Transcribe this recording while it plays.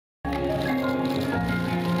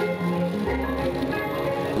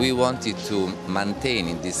we wanted to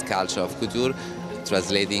maintain this culture of couture,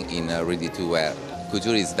 translating in ready-to-wear.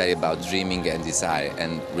 Couture is very about dreaming and desire,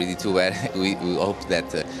 and ready-to-wear, we hope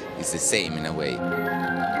that it's the same in a way.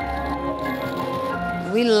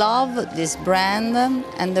 We love this brand,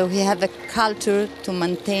 and we have a culture to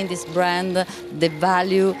maintain this brand, the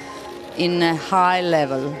value in a high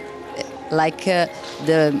level, like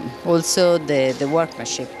also the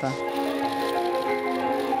workmanship.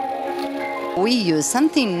 We use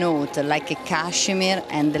something not like a cashmere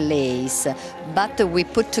and lace, but we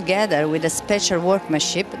put together with a special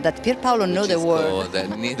workmanship that Paolo knows the word. The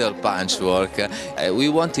needle punch work. We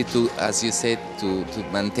wanted to, as you said, to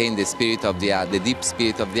maintain the spirit of the art, the deep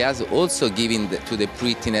spirit of the house, also giving to the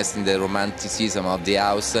prettiness and the romanticism of the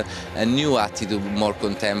house a new attitude, more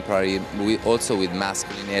contemporary, also with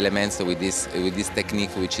masculine elements, with this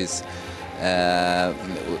technique which is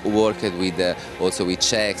worked with also with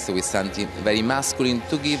checks, with something very masculine,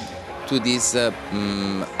 to give to this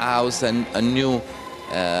house a new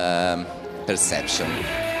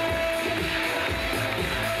perception.